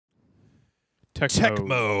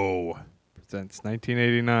Tecmo. Presents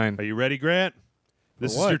 1989. Are you ready, Grant?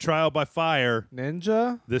 This is your trial by fire.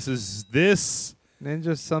 Ninja? This is this.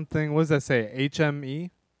 Ninja something. What does that say? HME?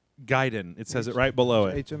 Gaiden. It says it right below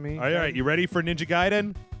it. HME? All right, you ready for Ninja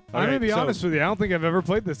Gaiden? I'm going to be honest with you. I don't think I've ever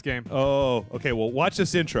played this game. Oh, okay. Well, watch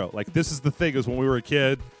this intro. Like, this is the thing is when we were a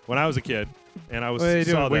kid, when I was a kid, and I was What are they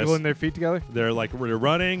saw doing? this. Wiggling their feet together? They're like, they're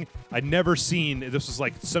running. I'd never seen, this was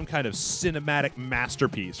like some kind of cinematic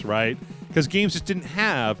masterpiece, right? Because games just didn't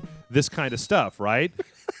have this kind of stuff, right?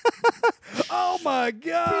 Oh my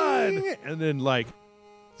God! Ding! And then like,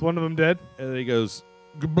 is one of them dead? And then he goes,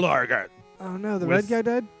 Gblargat. Oh no, the red guy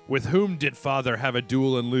died? With whom did father have a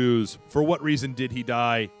duel and lose? For what reason did he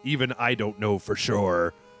die? Even I don't know for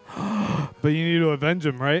sure. But you need to avenge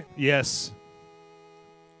him, right? Yes.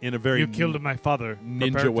 In a very You killed my father.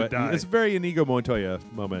 ninja way. It's a very Inigo Montoya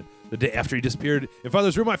moment. The day after he disappeared in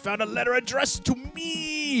father's room, I found a letter addressed to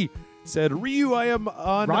me. It said, Ryu, I am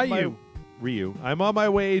on my... Ryu. I'm on my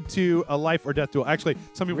way to a life or death duel. Actually,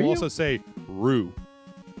 some people also say Rue.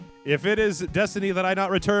 If it is destiny that I not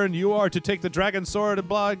return, you are to take the dragon sword and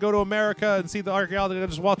blah, go to America and see the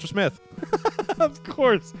archaeologist Walter Smith. Of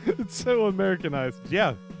course. It's so Americanized.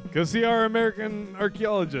 Yeah. Go see our American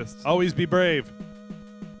archaeologists. Always be brave.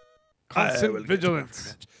 Constant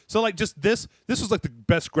vigilance. So like just this was like the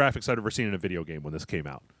best graphics I'd ever seen in a video game when this came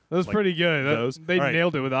out. That was pretty good. They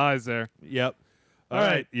nailed it with eyes there. Yep. All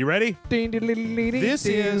right. You ready? This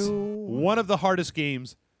is one of the hardest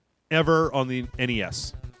games ever on the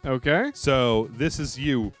NES. Okay. So this is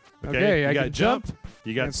you. Okay. You got jump.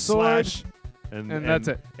 You got slash. And that's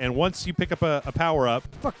it. And once you pick up a power up.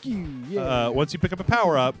 Fuck you. Yeah. Once you pick up a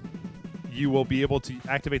power up, you will be able to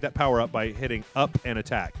activate that power up by hitting up and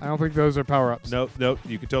attack. I don't think those are power ups. Nope.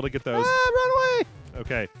 You can totally get those. Run away.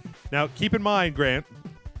 Okay. Now keep in mind, Grant,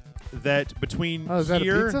 that between is that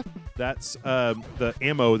here, a pizza? that's the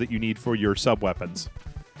ammo that you need for your sub weapons.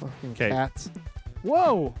 Fucking cats.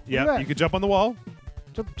 Whoa. Yeah, you can jump on the wall.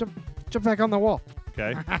 Jump back on the wall. Okay.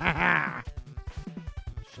 You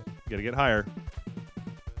gotta get higher.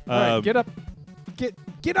 All right, get up.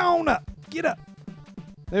 Get on up. Get up.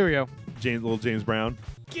 There we go. Little James Brown.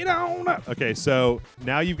 Get on up. Okay, so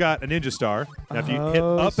now you've got a ninja star. Now if you hit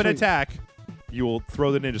up and attack, you will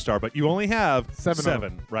throw the ninja star, but you only have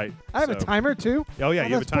seven, right? I have a timer too? Oh yeah,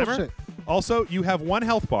 you have a timer. Bullshit. Also, you have one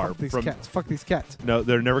health bar. Fuck these cats. Fuck these cats. No,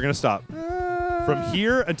 they're never gonna stop. From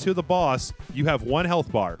here until the boss, you have one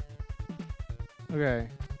health bar. Okay.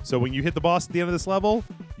 So when you hit the boss at the end of this level,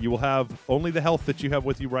 you will have only the health that you have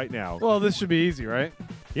with you right now. Well, this should be easy, right?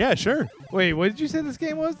 Yeah, sure. Wait, what did you say this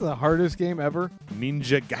game was? The hardest game ever?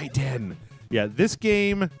 Ninja Gaiden. Yeah, this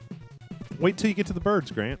game... Wait till you get to the birds,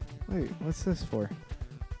 Grant. Wait, what's this for?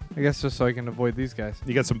 I guess just so I can avoid these guys.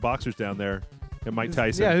 You got some boxers down there. And Mike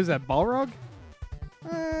Tyson. Yeah, who's that? Balrog?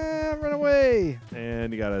 Run away.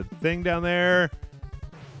 And you got a thing down there.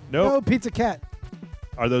 Nope. No, pizza cat.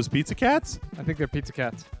 Are those pizza cats? I think they're pizza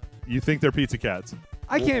cats. You think they're pizza cats?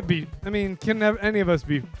 I can't be. I mean, can any of us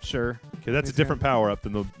be sure? Okay, that's a different power up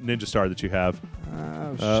than the ninja star that you have.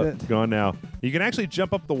 Oh, shit. Gone now. You can actually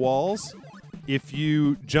jump up the walls if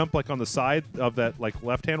you jump like on the side of that like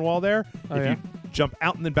left-hand wall there. You jump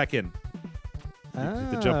out and then back in.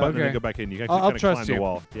 Hit the jump button and then go back in. You can actually kind of climb the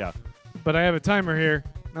wall. Yeah. But I have a timer here.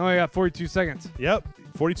 Now I got 42 seconds. Yep.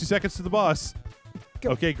 42 seconds to the boss.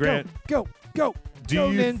 Go, okay, Grant. Go. Go,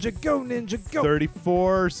 ninja. Go, ninja. Go.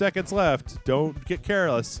 34 seconds left. Don't get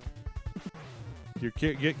careless.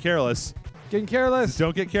 Get careless. Getting careless.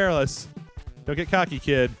 Don't get careless. Don't get cocky,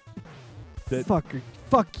 kid. Fuck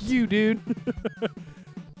you, dude.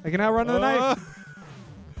 I can outrun the knife.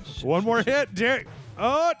 One more hit, Jerry.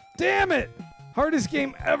 Oh, damn it. Hardest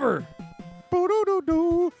game ever.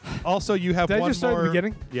 Also, you have Did one I just start at the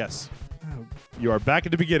beginning? Yes. Oh. You are back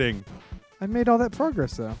at the beginning. I made all that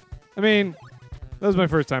progress, though. I mean, that was my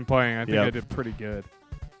first time playing. I think I did pretty good.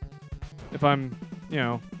 If I'm,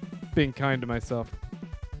 being kind to myself.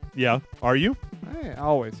 Yeah. Are you? Hey,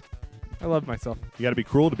 always. I love myself. You got to be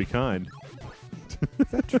cruel to be kind. Is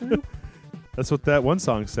that true? That's what that one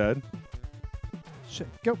song said. Shit.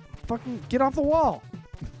 Go. Fucking get off the wall.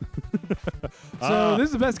 So this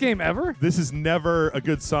is the best game ever? This is never a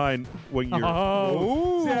good sign when you're...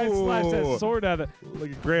 Oh. See, I slashed that sword at it. Look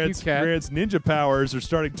at Grant's ninja powers are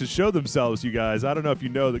starting to show themselves, you guys. I don't know if you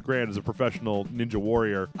know that Grant is a professional ninja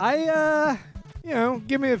warrior.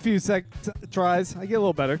 Give me a few tries. I get a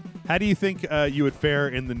little better. How do you think you would fare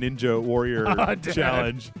in the Ninja Warrior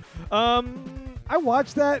challenge? I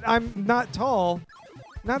watched that. I'm not tall.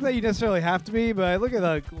 Not that you necessarily have to be, but I look at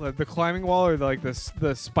the climbing wall or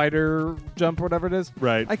the spider jump or whatever it is.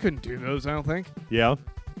 Right. I couldn't do those, I don't think. Yeah.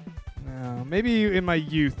 Maybe in my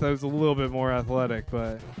youth I was a little bit more athletic,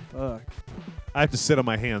 but fuck. I have to sit on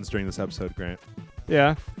my hands during this episode, Grant.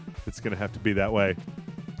 Yeah. It's going to have to be that way.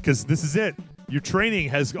 Because this is it. Your training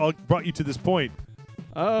has all brought you to this point.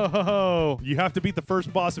 Oh. You have to beat the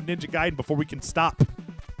first boss of Ninja Gaiden before we can stop.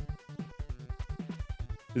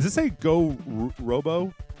 Does this say go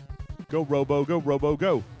Robo? Go Robo, go Robo,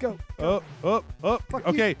 go. Go. Up. Fuck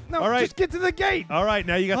Okay. You. No, all right. just get to the gate. All right,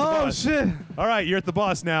 now you got the boss. Oh, shit. All right, you're at the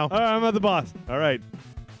boss now. All right, I'm at the boss. All right.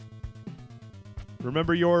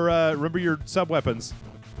 Remember your sub weapons.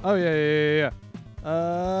 Oh, yeah.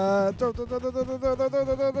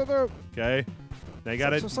 Okay. Now you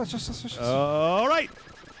got it. All right.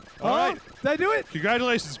 All right. Did I do it?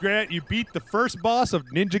 Congratulations, Grant. You beat the first boss of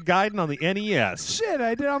Ninja Gaiden on the NES. Shit,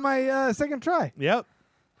 I did on my second try. Yep.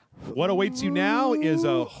 What awaits you now is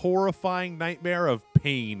a horrifying nightmare of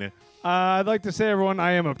pain. I'd like to say, everyone,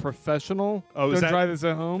 I am a professional. Oh, Don't try this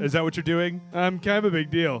at home. Is that what you're doing? I'm kind of a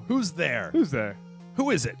big deal. Who's there? Who's there?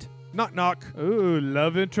 Who is it? Knock, knock. Ooh,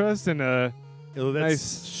 love interest and a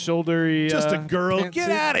nice shouldery. Just a girl. Get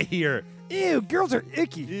pantsuit. out of here. Ew, girls are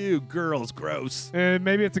icky. Ew, girls, gross.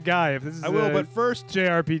 Maybe it's a guy. If this is I will, but first,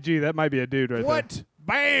 JRPG, that might be a dude right there. what?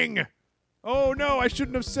 Bang! Oh no, I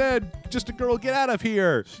shouldn't have said just a girl. Get out of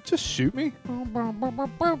here. Just shoot me.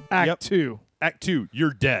 Act Yep. 2. Act 2.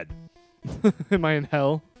 You're dead. Am I in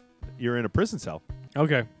hell? You're in a prison cell.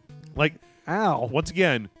 Okay. Like, Ow. once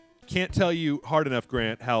again, can't tell you hard enough,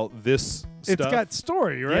 Grant, how this It's stuff. got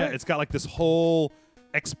story, right? Yeah, it's got like this whole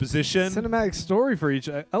exposition. Cinematic story for each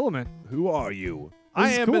element. Who are you? This I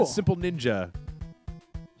is am cool. a simple ninja.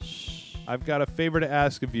 I've got a favor to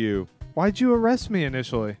ask of you. Why'd you arrest me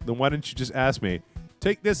initially? Then why didn't you just ask me?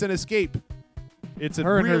 Take this and escape. It's a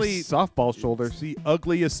Her and her really softball shoulders. It's the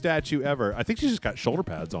ugliest statue ever. I think she's just got shoulder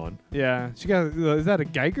pads on. Yeah, she got. Is that a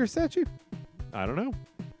Geiger statue? I don't know.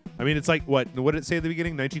 I mean, it's like what did it say at the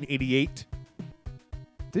beginning? 1988.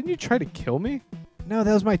 Didn't you try to kill me? No,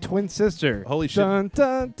 that was my twin sister. Holy shit. Dun,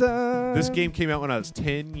 dun, dun. This game came out when I was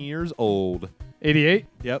 10 years old. 88?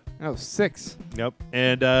 Yep. Oh, 6. Yep.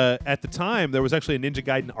 And at the time, there was actually a Ninja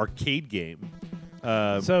Gaiden arcade game.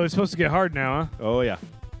 So it's supposed to get hard now, huh? Oh, yeah.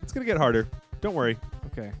 It's going to get harder. Don't worry.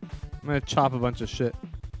 Okay. I'm going to chop a bunch of shit.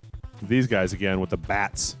 These guys again with the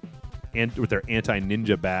bats and with their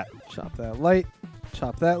anti-ninja bat. Chop that light.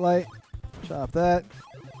 Chop that light. Chop that.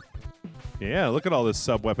 Yeah, look at all this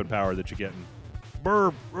sub-weapon power that you're getting.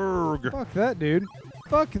 Burr, burg. Fuck that, dude.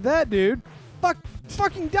 Fuck that, dude.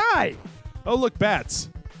 Fucking die. Oh, look, bats.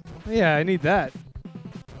 Yeah, I need that.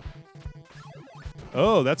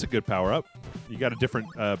 Oh, that's a good power-up. You got a different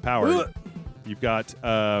power. You've got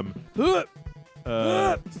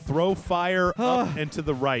throw fire up and to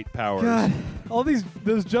the right powers. God, all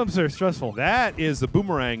those jumps are stressful. That is the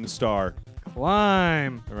boomerang star.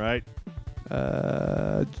 Climb. All right.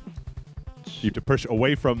 You have to push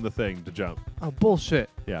away from the thing to jump. Oh, bullshit.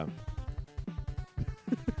 Yeah.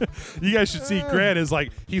 You guys should see Grant is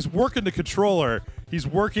like he's working the controller. He's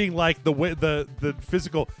working like the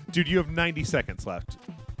physical. Dude, you have 90 seconds left.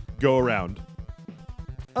 Go around.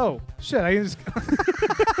 Oh, shit. I can just.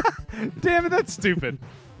 Damn it, that's stupid.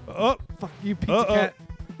 Oh, Fuck you, pizza cat.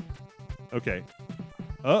 okay.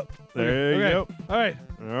 Oh, there you Okay. go. All right.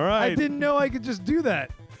 All right. I didn't know I could just do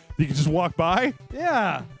that. You can just walk by.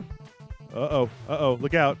 Yeah. Uh oh.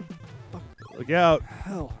 Look out. Look out.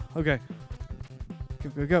 Hell. Okay.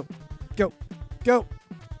 Go.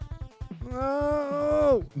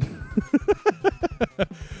 Oh.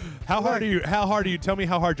 How hard are you? Tell me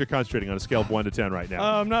how hard you're concentrating on a scale of 1 to 10 right now.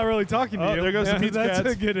 I'm not really talking to Oh, you. there goes the pizza That's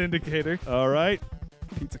cats. a good indicator. All right.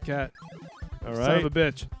 Pizza cat. All Son right. of a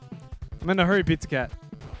bitch. I'm in a hurry, pizza cat.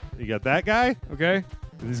 You got that guy? Okay.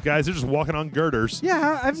 These guys are just walking on girders.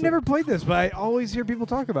 Yeah, I've never played this, but I always hear people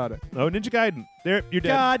talk about it. Oh, Ninja Gaiden. There, you're dead.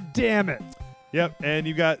 God damn it. Yep, and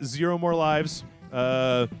you got 0 more lives.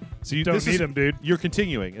 So you Don't need them, dude. You're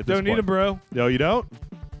continuing at this Don't need point. them, bro. No, you don't?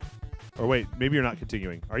 Or wait, maybe you're not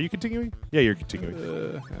continuing. Are you continuing? Yeah, you're continuing. I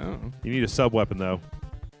don't know. You need a sub-weapon, though.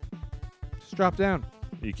 Just drop down.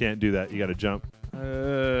 You can't do that. You got to jump.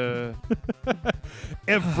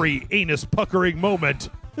 Every anus-puckering moment.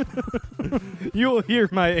 You will hear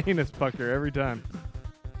my anus pucker every time.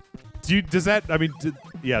 Does that? I mean,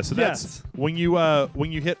 yeah. So that's Yes. when you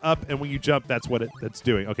hit up and when you jump. That's what that's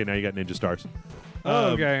doing. Okay, now you got ninja stars.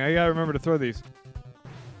 Okay, I gotta remember to throw these.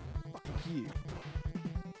 Fuck you.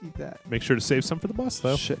 Eat that. Make sure to save some for the boss,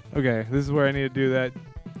 though. Shit. Okay, this is where I need to do that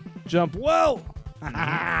jump. Whoa!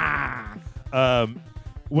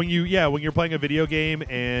 When you're playing a video game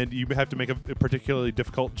and you have to make a particularly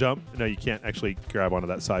difficult jump, no, you can't actually grab onto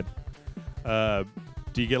that side.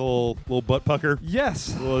 Do you get a little butt pucker?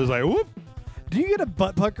 Yes. Well, it's like whoop. Do you get a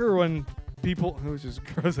butt pucker when people? It was just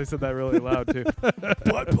gross. I said that really loud too.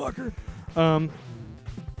 Butt pucker.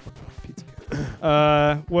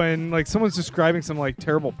 When like someone's describing some like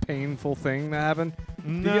terrible painful thing that happened,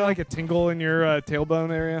 do you get like a tingle in your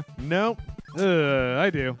tailbone area? No. I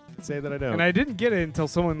do. Say that I don't. And I didn't get it until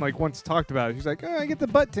someone like once talked about it. She's like, I get the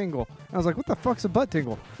butt tingle. I was like, what the fuck's a butt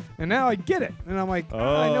tingle? And now I get it. And I'm like,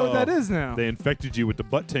 I know what that is now. They infected you with the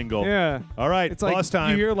butt tingle. Yeah. All right, it's boss like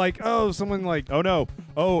time. You hear like, someone like. Oh, no.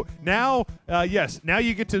 Oh, now, yes. Now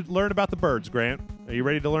you get to learn about the birds, Grant. Are you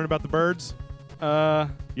ready to learn about the birds?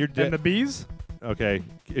 You're dead. And the bees? Okay.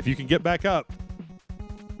 If you can get back up.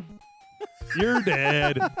 You're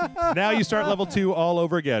dead. Now you start level 2 all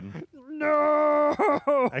over again.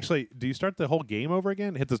 No. Actually, do you start the whole game over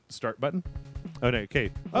again? Hit the start button. Oh no.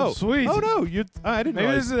 Okay. Oh, sweet. Oh no. I didn't know.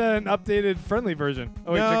 Maybe this is an updated friendly version.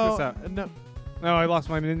 Oh wait, check this out. No. No, I lost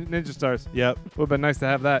my ninja stars. Yep. Would have been nice to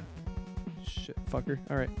have that. Shit, fucker.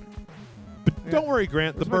 All right. But don't worry,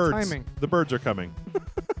 Grant. Where's the my birds. timing? The birds are coming.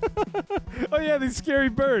 Oh yeah, these scary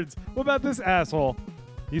birds. What about this asshole?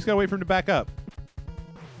 You just gotta wait for him to back up,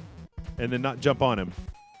 and then not jump on him.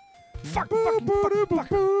 Fuck.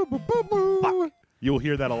 You'll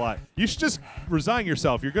hear that a lot. You should just resign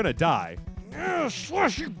yourself. You're gonna die. No,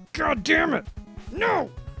 Slush, you goddamn it! No!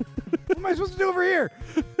 What am I supposed to do over here?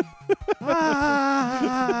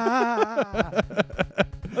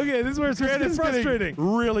 Okay, this is where it's getting frustrating.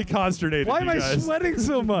 Really consternated. Why am I guys. sweating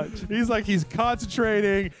so much? He's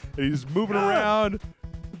concentrating. And he's moving around.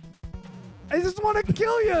 I just want to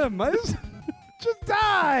kill him. I just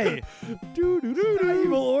die. Die,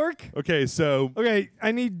 evil orc. Okay, so. Okay,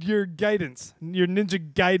 I need your guidance. Your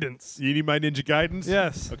ninja guidance. You need my ninja guidance?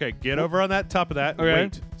 Yes. Okay, get over on that top of that. Okay.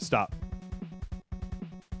 Wait. Stop.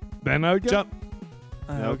 Then I would jump.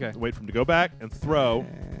 No, okay. Wait for him to go back and throw,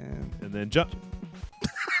 and then jump.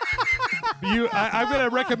 I'm going to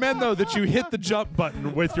recommend, though, that you hit the jump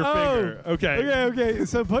button with your finger. Okay. Okay.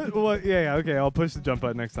 So okay. I'll push the jump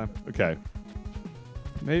button next time. Okay.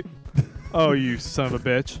 Maybe. Oh, you son of a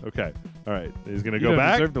bitch. Okay. All right. He's going to You go don't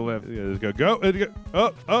back. deserve to live. He's going to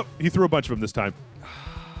go. Oh. He threw a bunch of them this time.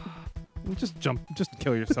 Just jump. Just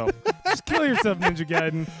kill yourself. Just kill yourself, Ninja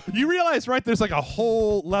Gaiden. You realize, right, there's like a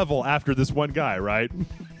whole level after this one guy, right?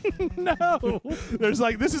 No. There's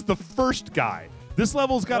like, this is the first guy. This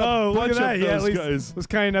level's got a bunch of those at least guys. Was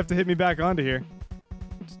kind enough to hit me back onto here.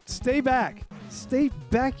 Stay back. Stay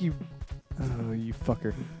back, you. Oh, you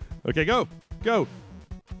fucker. Okay, go.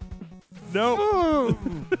 No.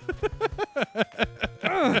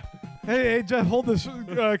 Hey, Jeff, hold this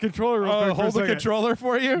controller real quick. Hold the controller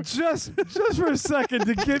for you? Just for a second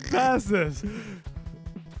to get past this.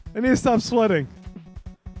 I need to stop sweating.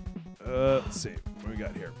 Let's see. What we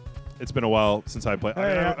got here? It's been a while since I played.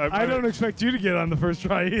 Hey, I don't expect you to get on the first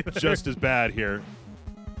try either. Just as bad here.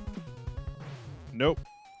 Nope.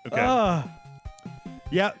 Okay.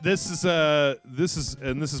 Yeah, this is He's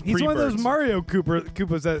pre-birds. one of those Mario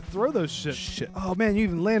Koopas that throw those shit. Oh man, you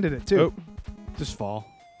even landed it too. Oh. Just fall.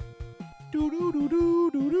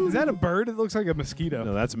 Is that a bird? It looks like a mosquito.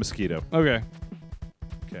 No, that's a mosquito. Okay.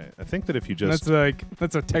 Okay. I think that if you just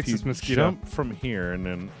that's a Texas mosquito. Jump from here and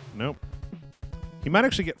then nope. He might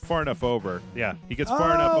actually get far enough over. Yeah, he gets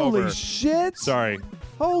far enough over. Holy shit! Sorry.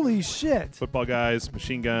 Holy shit! Football guys,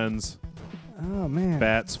 machine guns. Oh man.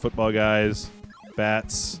 Bats, football guys,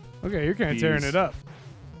 bats. Okay, you're kind of tearing it up.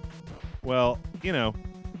 Well,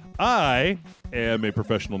 I am a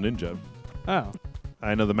professional ninja. Oh.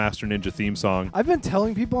 I know the Master Ninja theme song. I've been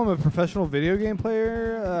telling people I'm a professional video game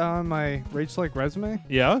player on my Rage Select resume.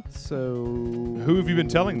 Yeah? So... Who have you been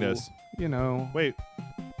telling this? Wait.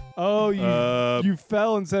 Oh, you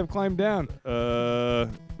fell instead of climbed down. Nope.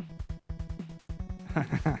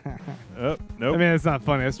 I mean, it's not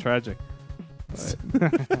funny. It's tragic.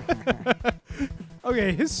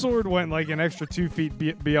 Okay, his sword went like an extra 2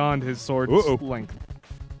 feet beyond his sword's length.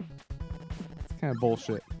 It's kind of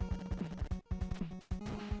bullshit.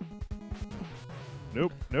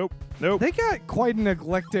 Nope. They got quite an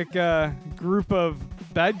eclectic group of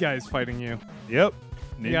bad guys fighting you. Yep.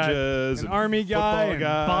 Ninjas, an army guy, and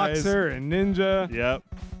boxer, and ninja. Yep.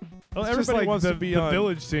 Well, It's everybody like wants to be the on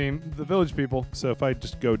village team, the village people. So if I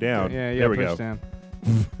just go down, Yeah, there we push go. Down.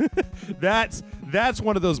 That's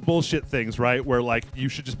one of those bullshit things, right? Where like you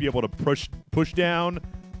should just be able to push down.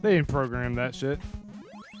 They didn't program that shit.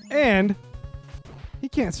 And he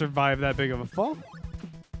can't survive that big of a fall.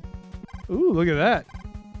 Ooh, look at that.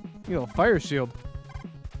 You got a fire shield.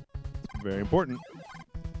 Very important.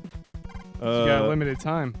 You got a limited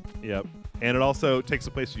time. Yep. And it also takes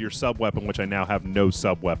the place of your sub weapon, which I now have no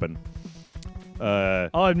sub weapon.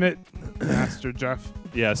 I'll admit, Master Jeff,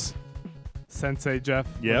 Yes. Sensei Jeff,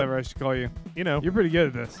 Yep. whatever I should call you. You know. You're pretty good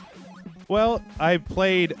at this. Well, I've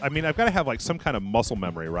got to have like some kind of muscle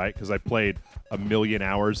memory, right? Because I played a million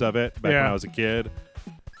hours of it back when I was a kid.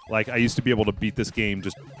 Like, I used to be able to beat this game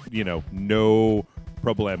just, no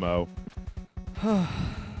problemo.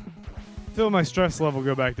 Feel my stress level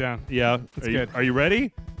go back down. Yeah. That's are good. Are you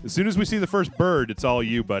ready? As soon as we see the first bird, it's all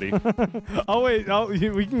you, buddy. I'll wait.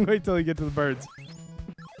 We can wait till we get to the birds.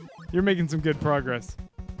 You're making some good progress.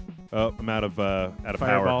 Oh, I'm out of Fireball.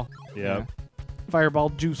 power. Yeah. Fireball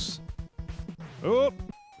juice. Oh.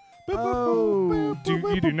 Oh.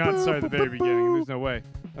 You do not start at the very beginning. There's no way.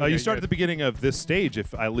 You start at the beginning of this stage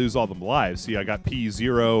if I lose all them lives. See, I got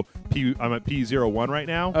P0. I'm at P01 right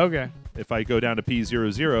now. Okay. If I go down to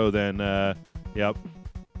P00, then, yep.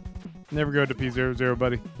 Never go to P00,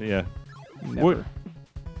 buddy. Yeah. Never.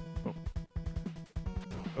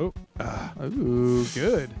 Oh. Ooh,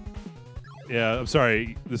 good. Yeah, I'm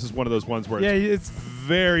sorry. This is one of those ones where it's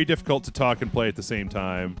very difficult to talk and play at the same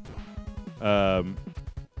time. So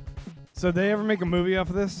did they ever make a movie off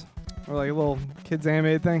of this? Or like a little kids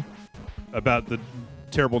animated thing? About the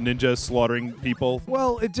terrible ninja slaughtering people.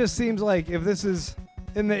 Well, it just seems like if this is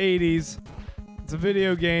in the 80s, it's a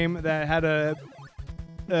video game that had a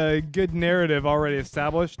good narrative already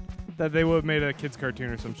established, that they would have made a kids cartoon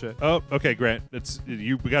or some shit. Oh, okay, Grant.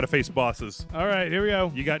 We got to face bosses. All right, here we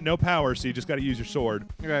go. You got no power, so you just got to use your sword.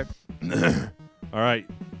 Okay. All right.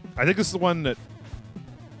 I think this is the one that...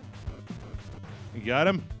 You got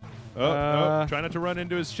him? Oh, try not to run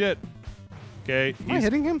into his shit. Okay. Am I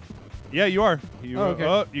hitting him? Yeah, you are. Okay.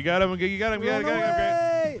 Oh, you got him. You got him.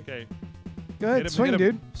 Okay. Go ahead. Swing,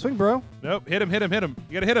 dude. Swing, bro. Nope. Hit him. You got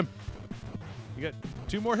to hit him. You got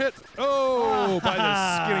 2 more hits. Oh, by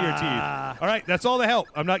the skin of your teeth. All right. That's all the help.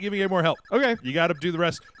 I'm not giving you any more help. Okay. You got to do the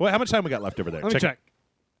rest. Well, how much time we got left over there? Let me check.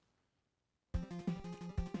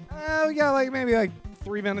 We got maybe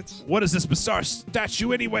 3 minutes. What is this bizarre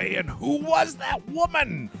statue anyway? And who was that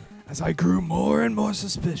woman? As I grew more and more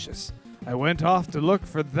suspicious, I went off to look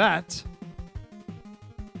for that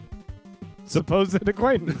supposed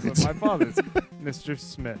acquaintance of my father's, Mr.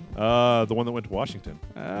 Smith. The one that went to Washington.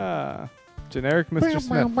 Generic Mr.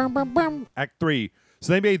 Smith. Act 3.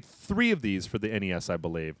 So they made 3 of these for the NES, I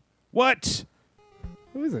believe. What?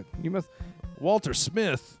 Who is it? You must. Walter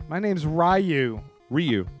Smith. My name's Ryu.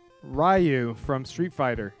 Ryu from Street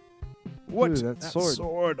Fighter. What? Ooh, that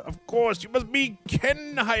sword. Of course. You must be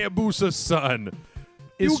Ken Hayabusa's son.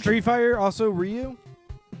 Is Street Fighter also Ryu?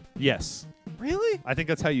 Yes. Really? I think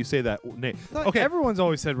that's how you say that name. Okay. Everyone's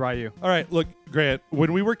always said Ryu. All right. Look, Grant,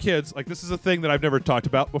 when we were kids, this is a thing that I've never talked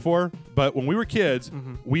about before, but when we were kids,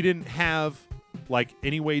 we didn't have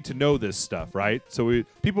any way to know this stuff, right? So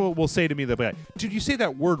people will say to me, they'll be like, dude, you say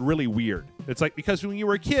that word really weird. It's because when you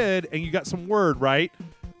were a kid and you got some word, right?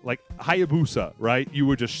 Like Hayabusa, right? You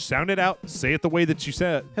would just sound it out, say it the way that you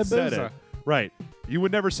said it. Right. You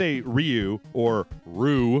would never say Ryu or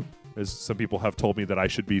Ru, as some people have told me that I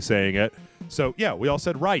should be saying it. So, yeah, we all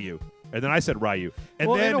said Ryu. And then I said Ryu. And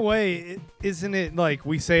well, then, in a way, isn't it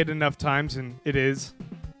we say it enough times and it is?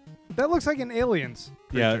 That looks like an alien's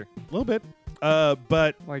creature. Yeah, a little bit.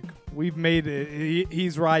 But we've made it.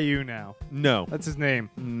 He's Ryu now. No. That's his name.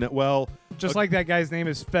 No, well... Just like that guy's name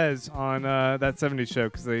is Fez on that 70s show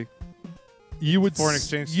because they foreign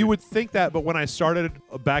exchange. You would think that, but when I started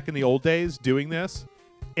back in the old days doing this,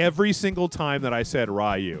 every single time that I said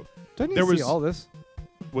Ryu, don't you see all this?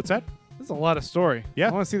 What's that? There's a lot of story. Yeah,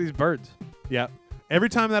 I want to see these birds. Yeah, every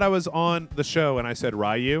time that I was on the show and I said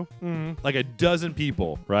Ryu, like a dozen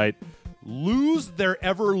people, right, lose their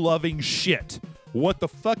ever loving shit. What the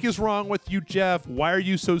fuck is wrong with you, Jeff? Why are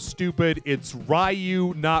you so stupid? It's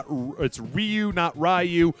Ryu, not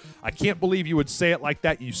Ryu. I can't believe you would say it like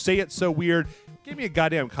that. You say it so weird. Give me a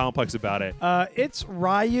goddamn complex about it. It's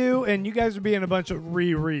Ryu, and you guys are being a bunch of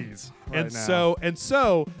re-re's right now.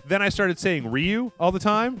 So then I started saying Ryu all the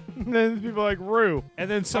time. And then people are like Ru.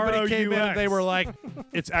 And then somebody came in and they were like,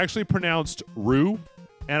 it's actually pronounced Ru.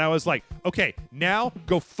 And I was like, okay, now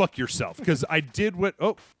go fuck yourself. Because I did what?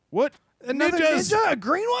 Another ninja? A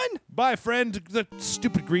green one? Bye, friend. The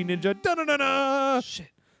stupid green ninja. Da-da-da-da. Shit.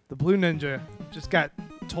 The blue ninja just got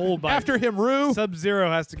told by... After him, Rue.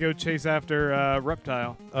 Sub-Zero has to go chase after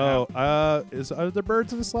Reptile. Oh, are there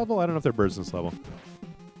birds in this level? I don't know if there are birds in this level.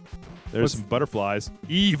 There's some butterflies.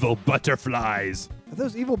 Evil butterflies. Are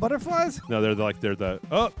those evil butterflies? No, they're the...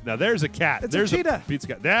 Oh, now there's a cat. There's a cheetah. Pizza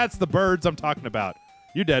cat. That's the birds I'm talking about.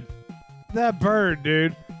 You're dead. That bird,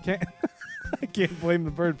 dude. I can't blame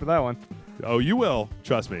the bird for that one. Oh, you will.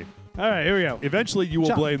 Trust me. All right, here we go. Eventually, you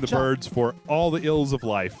will blame the birds for all the ills of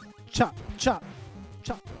life. chop, chop,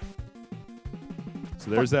 chop. So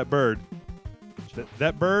there's that bird.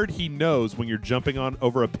 That bird, he knows when you're jumping on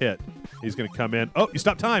over a pit. He's going to come in. Oh, you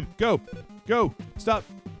stop time. Go. Go. Stop.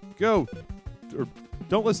 Go. Or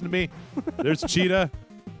don't listen to me. There's Cheetah.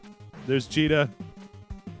 There's Cheetah.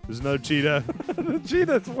 There's another cheetah. The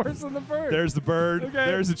cheetah's worse than the bird. There's the bird. Okay.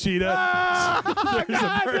 There's a cheetah. Ah, There's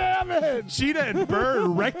God a bird. damn it! Cheetah and bird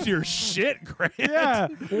wrecked your shit, Grant. Yeah.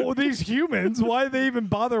 Well, these humans, why did they even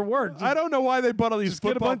bother work? Just I don't know why they bought all these get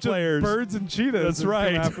a football bunch players. of birds and cheetahs. That's and come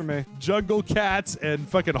right. After me. Jungle cats and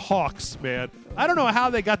fucking hawks, man. I don't know how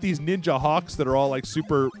they got these ninja hawks that are all like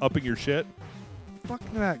super upping your shit. Fuck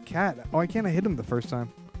that cat. Why can't I hit him the first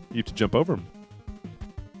time? You have to jump over them.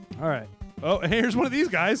 All right. Oh, and here's one of these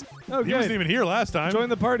guys. Oh, He good. wasn't even here last time. Join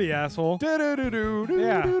the party, asshole. Yeah.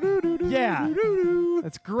 Yeah.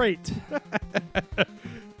 That's great.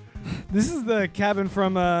 This is the cabin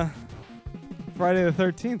from Friday the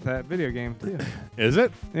 13th, that video game, too. Is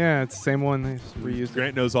it? Yeah, it's the same one. They just reused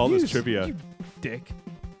Grant knows all this You trivia. dick.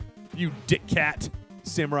 You dick cat.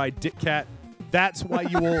 Samurai dick cat. That's why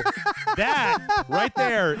you will. That right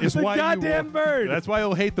there is The why goddamn you will, bird. That's why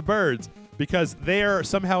you'll hate the birds, because they are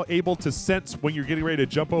somehow able to sense when you're getting ready to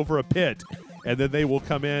jump over a pit, and then they will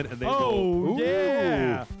come in and they Oh, go,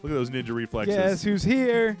 yeah. Look at those ninja reflexes. Guess who's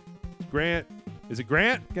here? Grant. Is it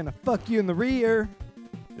Grant? Gonna fuck you in the rear.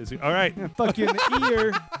 Is it all right? Gonna fuck you in the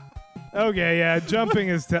ear. Okay, yeah, jumping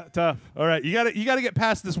is tough. All right, you got to get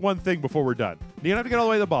past this one thing before we're done. You don't have to get all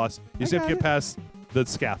the way to the boss. You just have to got get past the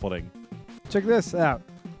scaffolding. Check this out.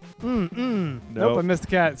 Nope, I missed the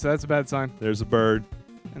cat, so that's a bad sign. There's a bird.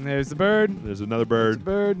 And there's the bird. There's another There's the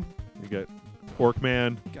bird. bird. You got Orc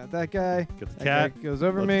Man. Got that guy. Got the That cat. guy goes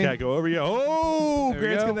over Let me. the cat go over you. Oh, There we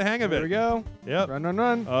Grant's go. getting the hang of There it. we go. Yep. Run, run,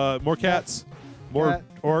 run. More cats. More Cat.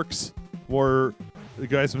 orcs. More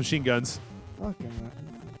guys with machine guns. Fucking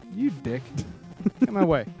you dick. Get my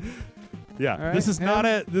way. Yeah. All right, This is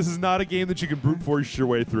not a game that you can brute force your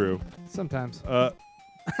way through. Sometimes. Yeah.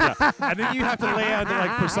 And then you have to land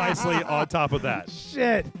like precisely on top of that.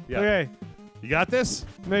 Shit. Yeah. Okay. You got this?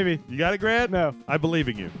 Maybe. You got it, Grant? No. I believe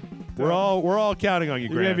in you. Don't. We're all counting on you,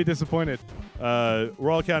 You're gonna Grant. be disappointed.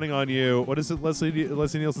 We're all counting on you. What is it Leslie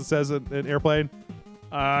Nielsen says in Airplane?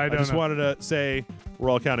 I don't just know. wanted to say we're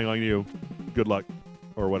all counting on you. Good luck.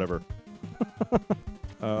 Or whatever.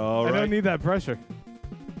 All I right. don't need that pressure.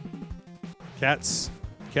 Cats,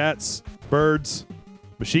 birds,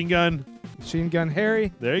 machine gun. Machine Gun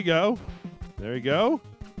Harry There you go. There you go.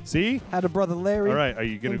 See? had a brother Larry. All right. Are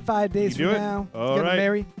you going In to 5 days you do from it? now, he's All gonna right.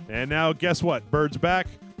 marry. And now guess what? Birds back.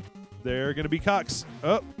 They're going to be cocks.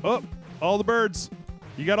 Oh, all the birds.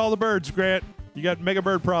 You got all the birds, Grant. You got mega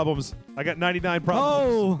bird problems. I got 99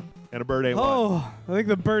 problems. Oh, And a bird ain't one. oh! I think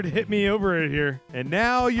the bird hit me over it here. And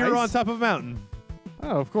now you're Nice. on top of a mountain.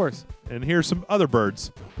 Oh, of course. And here's some other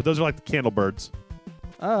birds. But those are like the candle birds.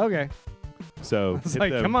 Oh, okay. So It's hit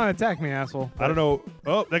like, them. come on, attack me, asshole. I don't know.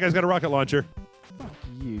 Oh, that guy's got a rocket launcher. Fuck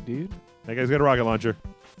you, dude. That guy's got a rocket launcher.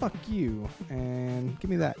 Fuck you. And give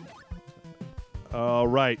me that. All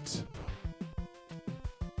right.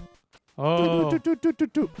 Oh.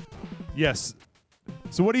 Yes.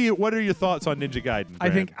 So what are your thoughts on Ninja Gaiden? I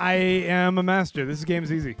Grant? think I am a master. This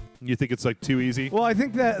game's easy. You think it's like too easy? Well, I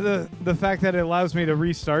think that the fact that it allows me to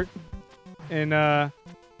restart and at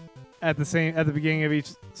the beginning of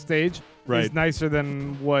each stage Right. is nicer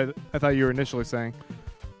than what I thought you were initially saying.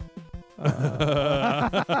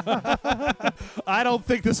 I don't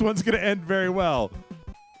think this one's going to end very well.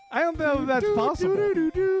 I don't know if that's possible.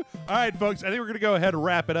 All right, folks. I think we're going to go ahead and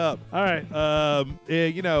wrap it up. All right.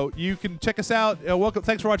 You can check us out. Welcome.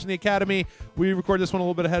 Thanks for watching the Academy. We recorded this one a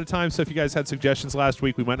little bit ahead of time, so if you guys had suggestions last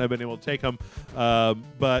week, we might not have been able to take them.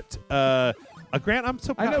 Grant, I'm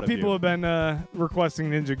so proud I know of people you. have been requesting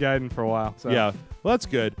Ninja Gaiden for a while. So Yeah, well, that's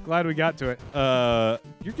good. glad we got to it.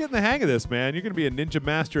 You're getting the hang of this, man. You're going to be a ninja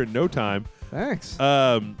master in no time. Thanks.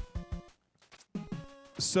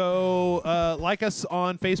 So like us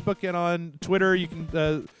on Facebook and on Twitter. You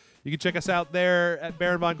can check us out there at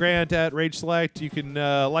Baron Von Grant at Rage Select. You can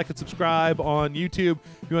like and subscribe on YouTube.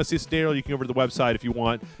 If you want to see us daily, you can go over to the website if you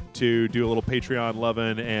want to do a little Patreon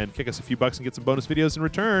loving and kick us a few bucks and get some bonus videos in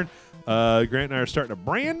return. Grant and I are starting a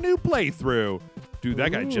brand new playthrough. Dude,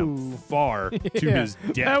 that guy Ooh. jumped far to Yeah, his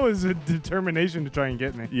death. that was a determination to try and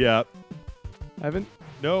get me. Yeah. Evan?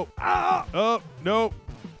 Nope. Oh, nope.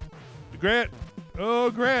 Grant.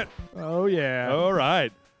 Oh, Grant. Oh, yeah. All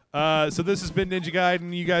right. So this has been Ninja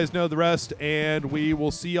Gaiden. You guys know the rest, and we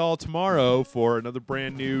will see y'all tomorrow for another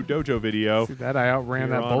brand new dojo video. See that? I outran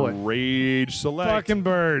here that on bullet. Rage Select. Fucking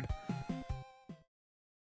bird.